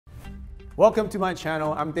Welcome to my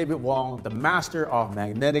channel. I'm David Wong, the master of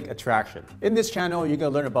magnetic attraction. In this channel, you're going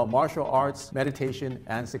to learn about martial arts, meditation,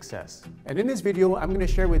 and success. And in this video, I'm going to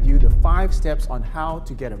share with you the 5 steps on how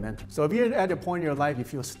to get a mentor. So if you're at a point in your life you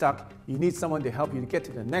feel stuck, you need someone to help you to get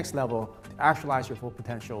to the next level, to actualize your full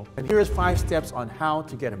potential. And here's 5 steps on how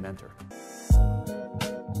to get a mentor.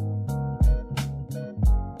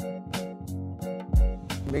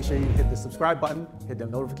 Make sure you hit the subscribe button, hit the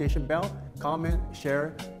notification bell, comment,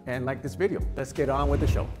 share, and like this video. Let's get on with the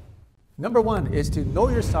show. Number 1 is to know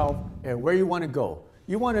yourself and where you want to go.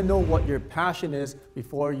 You want to know what your passion is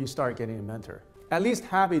before you start getting a mentor. At least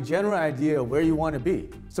have a general idea of where you want to be.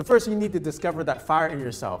 So first you need to discover that fire in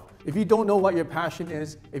yourself. If you don't know what your passion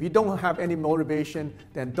is, if you don't have any motivation,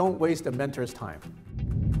 then don't waste a mentor's time.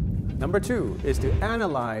 Number 2 is to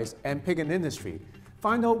analyze and pick an industry.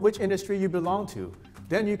 Find out which industry you belong to.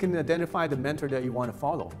 Then you can identify the mentor that you want to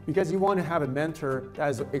follow, because you want to have a mentor that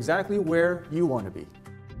is exactly where you want to be.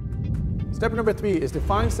 Step number 3 is to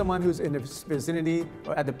find someone who's in the vicinity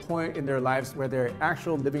or at the point in their lives where they're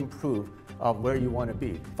actual living proof of where you want to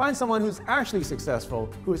be. Find someone who's actually successful,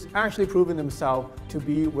 who's actually proven themselves to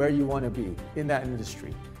be where you want to be in that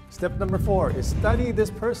industry. Step number 4 is study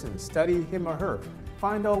this person, study him or her.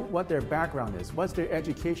 Find out what their background is, what's their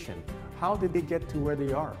education, how did they get to where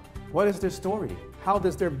they are, what is their story, how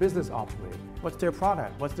does their business operate, what's their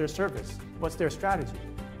product, what's their service, what's their strategy.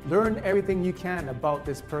 Learn everything you can about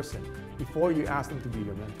this person before you ask them to be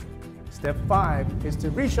your mentor. Step 5 is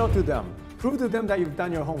to reach out to them. Prove to them that you've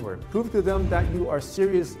done your homework. Prove to them that you are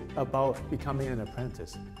serious about becoming an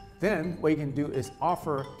apprentice. Then what you can do is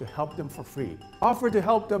offer to help them for free. Offer to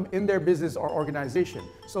help them in their business or organization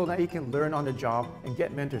so that you can learn on the job and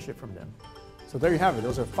get mentorship from them. So there you have it.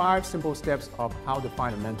 Those are 5 simple steps of how to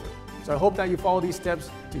find a mentor. So I hope that you follow these steps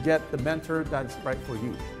to get the mentor that's right for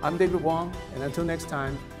you. I'm David Wong, and until next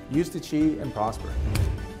time, use the chi and prosper.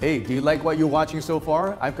 Hey, do you like what you're watching so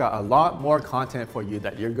far? I've got a lot more content for you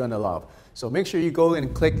that you're gonna love. So make sure you go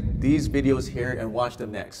and click these videos here and watch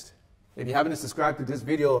them next. If you haven't subscribed to this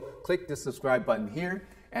video, click the subscribe button here.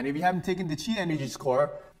 And if you haven't taken the Chi Energy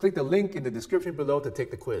Score, click the link in the description below to take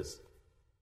the quiz.